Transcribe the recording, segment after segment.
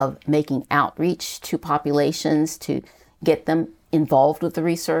of making outreach to populations to get them involved with the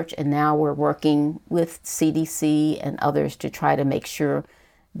research. And now we're working with CDC and others to try to make sure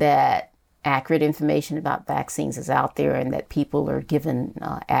that accurate information about vaccines is out there and that people are given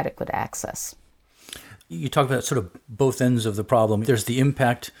adequate access. You talk about sort of both ends of the problem. There's the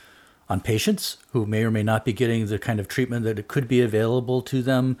impact on patients who may or may not be getting the kind of treatment that it could be available to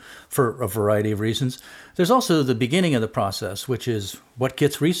them for a variety of reasons. There's also the beginning of the process, which is what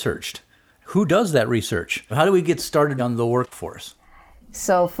gets researched. Who does that research? How do we get started on the workforce?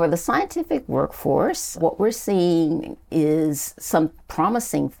 So for the scientific workforce, what we're seeing is some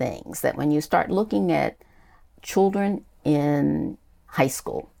promising things that when you start looking at children in high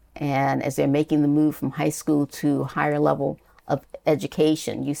school, and as they're making the move from high school to higher level of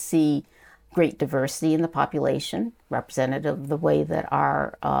education, you see great diversity in the population, representative of the way that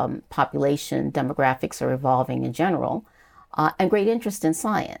our population demographics are evolving in general, and great interest in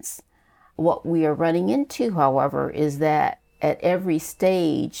science. What we are running into, however, is that at every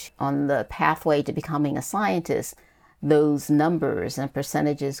stage on the pathway to becoming a scientist, those numbers and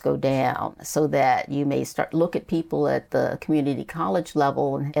percentages go down so that you may start look at people at the community college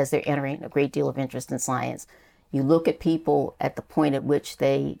level and as they're entering a great deal of interest in science. You look at people at the point at which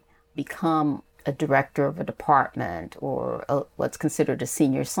they become a director of a department or what's considered a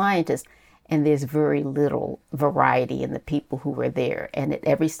senior scientist, and there's very little variety in the people who are there. And at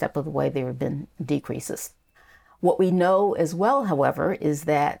every step of the way, there have been decreases. What we know as well, however, is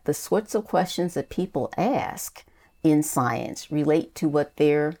that the sorts of questions that people ask in science relate to what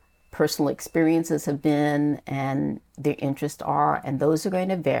their personal experiences have been and their interests are, and those are going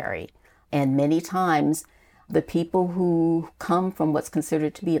to vary. And many times, the people who come from what's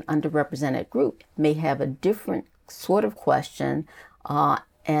considered to be an underrepresented group may have a different sort of question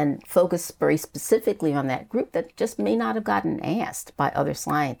and focus very specifically on that group that just may not have gotten asked by other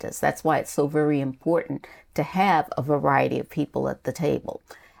scientists. That's why it's so very important to have a variety of people at the table.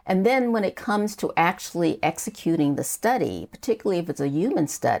 And then when it comes to actually executing the study, particularly if it's a human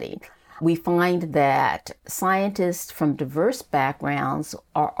study, we find that scientists from diverse backgrounds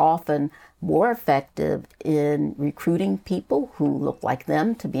are often more effective in recruiting people who look like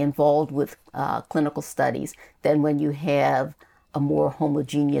them to be involved with clinical studies than when you have a more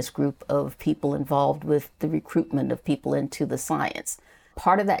homogeneous group of people involved with the recruitment of people into the science.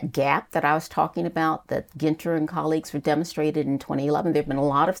 Part of that gap that I was talking about that Ginter and colleagues were demonstrated in 2011, there have been a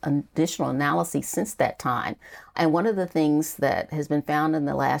lot of additional analyses since that time. And one of the things that has been found in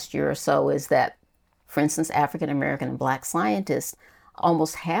the last year or so is that, for instance, African American and Black scientists,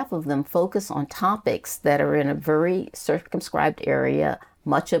 almost half of them focus on topics that are in a very circumscribed area,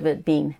 much of it being